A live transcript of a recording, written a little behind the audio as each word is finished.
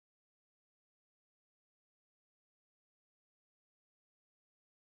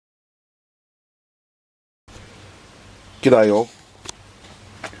G'day all.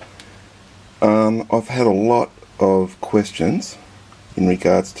 I've had a lot of questions in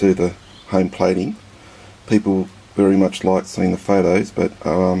regards to the home plating. People very much like seeing the photos, but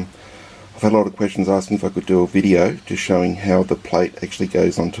I've had a lot of questions asking if I could do a video just showing how the plate actually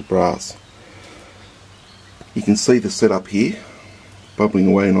goes onto brass. You can see the setup here, bubbling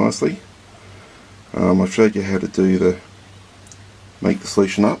away nicely. I've showed you how to make the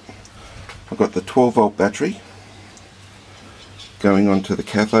solution up. I've got the 12 volt battery going onto the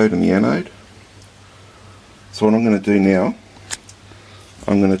cathode and the anode. So what I'm going to do now,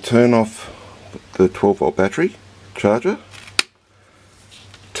 I'm going to turn off the 12 volt battery charger,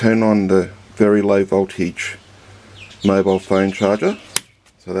 turn on the very low voltage mobile phone charger,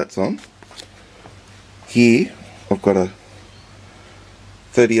 so that's on. Here I've got a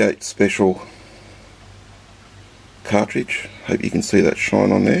 38 special cartridge, hope you can see that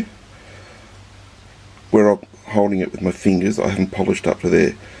shine on there. Where I'm holding it with my fingers, I haven't polished up to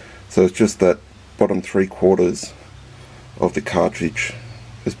there, so it's just that bottom 3/4 of the cartridge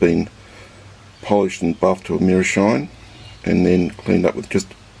has been polished and buffed to a mirror shine and then cleaned up with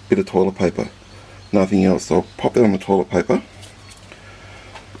just a bit of toilet paper, nothing else. So I'll pop that on the toilet paper.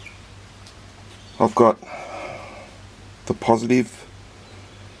 I've got the positive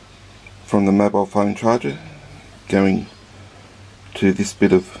from the mobile phone charger going to this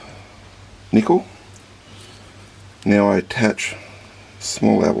bit of nickel. Now I attach a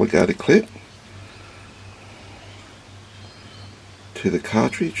small alligator clip to the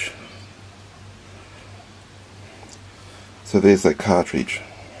cartridge. So there's that cartridge,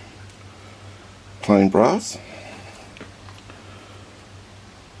 plain brass.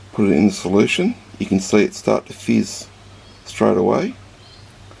 Put it in the solution. You can see it start to fizz straight away.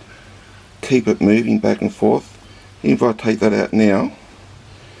 Keep it moving back and forth. Even if I take that out now,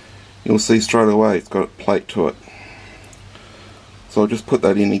 you'll see straight away it's got a plate to it. So I'll just put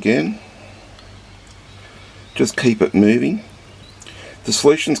that in again. Just keep it moving. The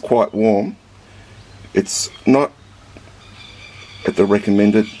solution's quite warm. It's not at the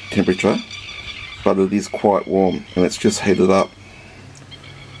recommended temperature, but it is quite warm, and it's just heated up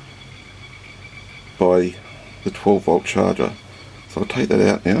by the 12 volt charger. So I'll take that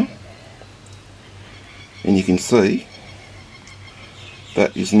out now, and you can see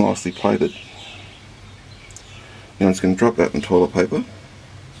that is nicely plated. Now I'm just going to drop that in toilet paper. You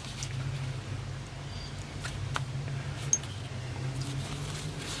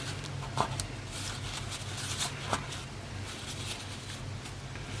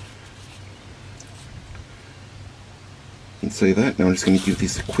can see that. Now I'm just going to give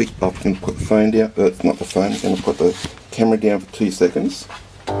this a quick buff. I'm going to put the phone down, not the phone, I'm going to put the camera down for 2 seconds.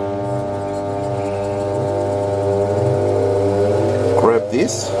 Grab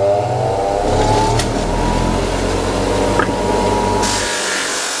this.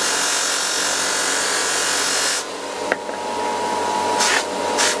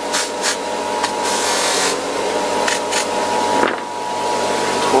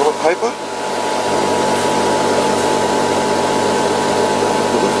 Toilet paper.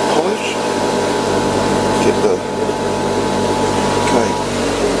 Polish. Get the okay.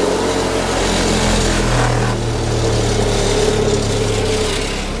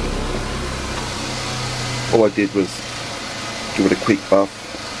 All I did was give it a quick buff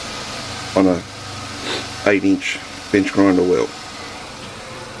on a 8-inch bench grinder wheel,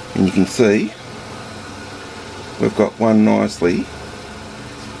 and you can see we've got one nicely.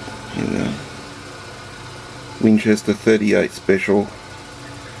 Here we go. Winchester 38 special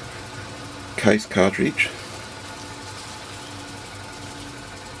case cartridge.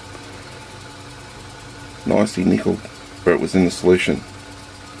 Nicely nickeled where it was in the solution.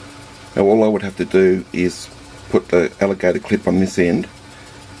 Now all I would have to do is put the alligator clip on this end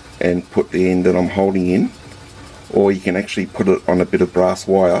and put the end that I'm holding in, or you can actually put it on a bit of brass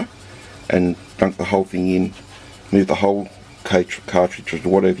wire and dunk the whole thing in, move the whole cartridge or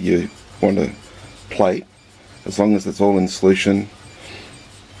whatever you want to plate. As long as it's all in solution,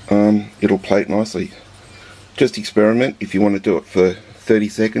 it'll plate nicely. Just experiment if you want to do it for 30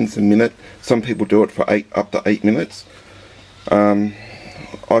 seconds, a minute. Some people do it for up to 8 minutes.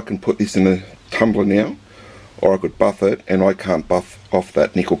 I can put this in a tumbler now, or I could buff it, and I can't buff off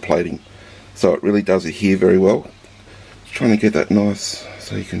that nickel plating, so it really does adhere very well. Just trying to get that nice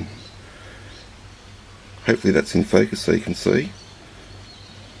so you can, hopefully that's in focus so you can see.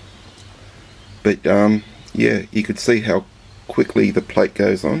 But yeah, you could see how quickly the plate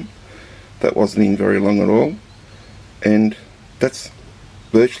goes on. That wasn't in very long at all, and that's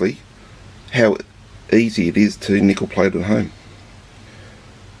virtually how easy it is to nickel plate at home.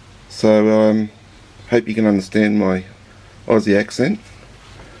 So hope you can understand my Aussie accent.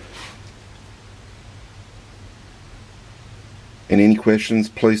 And any questions,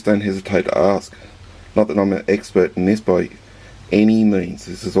 please don't hesitate to ask. Not that I'm an expert in this by any means.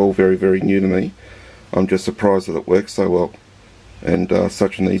 This is all very, very new to me. I'm just surprised that it works so well, and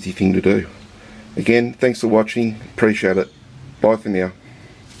such an easy thing to do. Again, thanks for watching. Appreciate it. Bye for now.